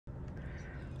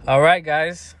All right,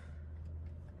 guys.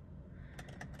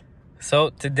 So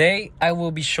today I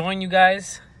will be showing you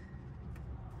guys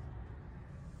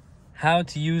how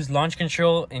to use launch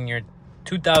control in your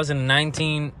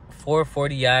 2019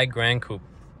 440i Gran Coupe.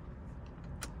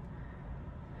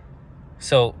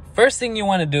 So first thing you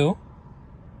want to do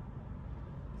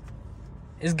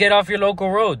is get off your local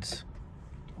roads.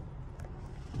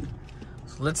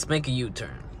 So let's make a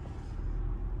U-turn.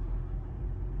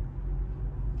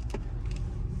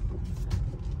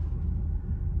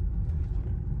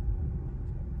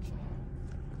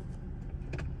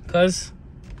 Because,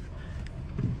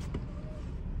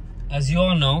 as you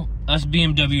all know, us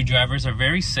BMW drivers are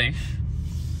very safe.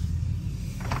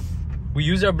 We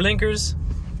use our blinkers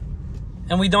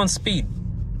and we don't speed.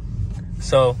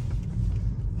 So,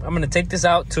 I'm going to take this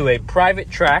out to a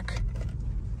private track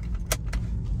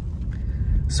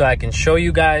so I can show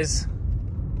you guys.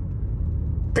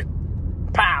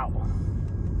 Pow!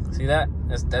 See that?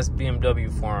 That's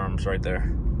BMW forearms right there.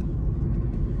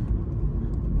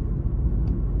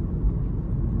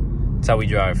 That's how we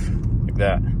drive, like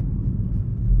that.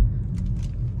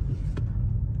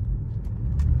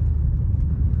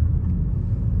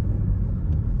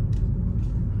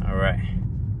 All right.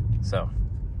 So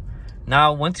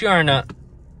now once you're in a,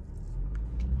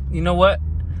 you know what?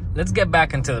 Let's get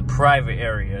back into the private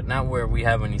area, not where we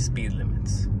have any speed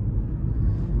limits.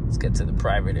 Let's get to the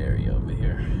private area over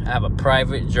here. I have a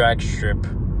private drag strip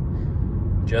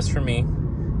just for me.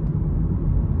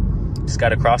 Just got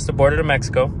to cross the border to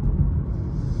Mexico.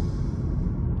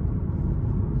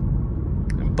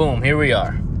 Boom, here we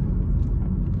are.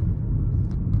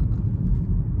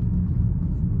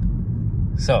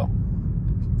 So,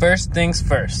 first things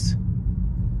first.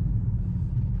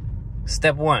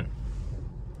 Step 1.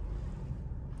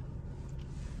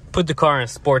 Put the car in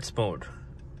sports mode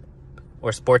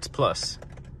or sports plus.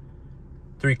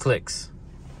 3 clicks.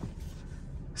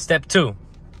 Step 2.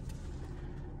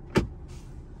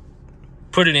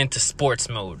 Put it into sports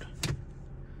mode.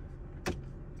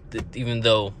 Even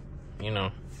though, you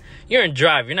know, you're in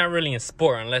drive, you're not really in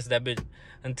sport unless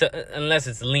unless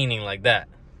it's leaning like that.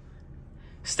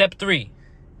 Step 3,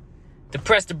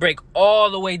 depress the brake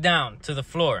all the way down to the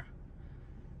floor.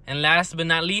 And last but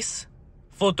not least,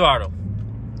 full throttle.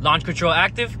 Launch control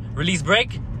active, release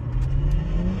brake.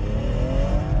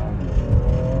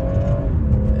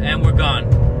 And we're gone.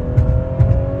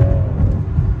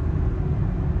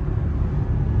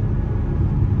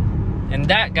 And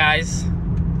that, guys,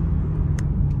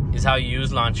 is how you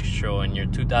use launch control in your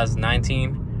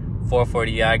 2019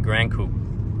 440i Gran Coupe.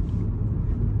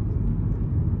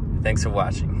 Thanks for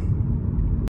watching.